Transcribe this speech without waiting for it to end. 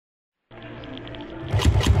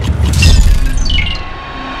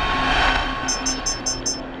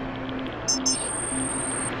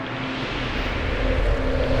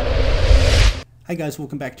Hi guys,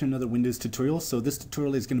 welcome back to another Windows tutorial. So this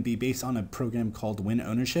tutorial is going to be based on a program called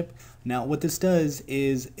WinOwnership. Now what this does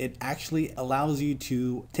is it actually allows you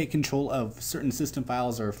to take control of certain system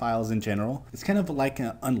files or files in general. It's kind of like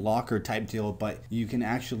an unlocker type deal, but you can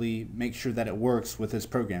actually make sure that it works with this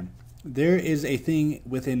program. There is a thing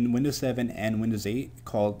within Windows 7 and Windows 8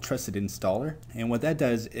 called Trusted Installer, and what that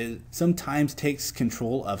does is sometimes takes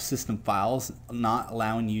control of system files, not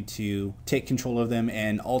allowing you to take control of them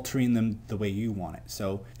and altering them the way you want it.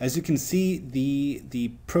 So as you can see, the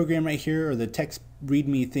program right here, or the text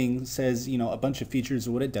readme thing, says a bunch of features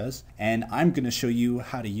of what it does, and I'm going to show you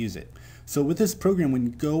how to use it. So with this program, when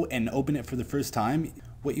you go and open it for the first time,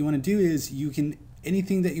 what you want to do is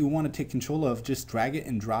anything that you want to take control of, just drag it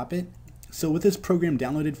and drop it. So with this program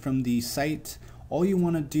downloaded from the site, all you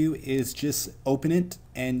want to do is just open it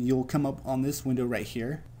and you'll come up on this window right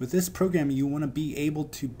here. With this program, you want to be able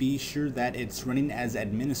to be sure that it's running as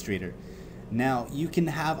administrator. Now you can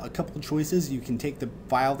have a couple choices. You can take the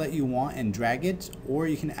file that you want and drag it, or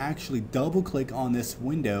you can actually double click on this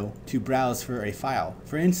window to browse for a file.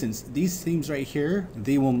 For instance, these themes right here,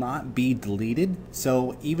 they will not be deleted.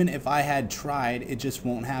 So even if I had tried, it just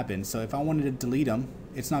won't happen. So if I wanted to delete them,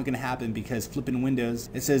 it's not going to happen because flipping Windows,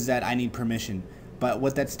 it says that I need permission. But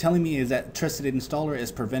what that's telling me is that Trusted Installer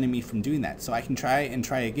is preventing me from doing that. So I can try and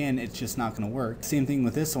try again, it's just not going to work. Same thing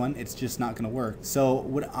with this one, it's just not going to work. So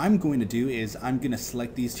what I'm going to do is I'm going to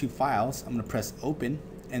select these two files, I'm going to press open,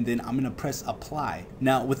 and then I'm going to press apply.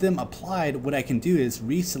 Now with them applied, what I can do is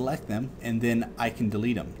reselect them and then I can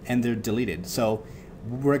delete them, and they're deleted. So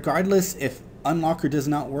regardless if Unlocker does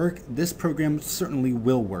not work, this program certainly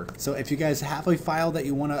will work. So if you guys have a file that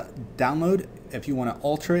you want to download, if you want to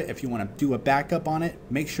alter it, if you want to do a backup on it,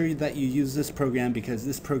 make sure that you use this program, because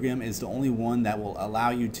this program is the only one that will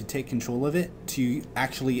allow you to take control of it to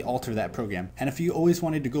actually alter that program. And if you always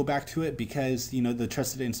wanted to go back to it because the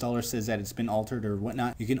Trusted Installer says that it's been altered or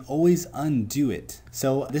whatnot, you can always undo it.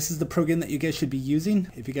 So this is the program that you guys should be using.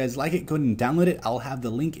 If you guys like it, go ahead and download it. I'll have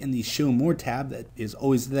the link in the Show More tab that is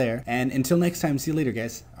always there. And until next time, see you later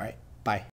guys. All right, bye.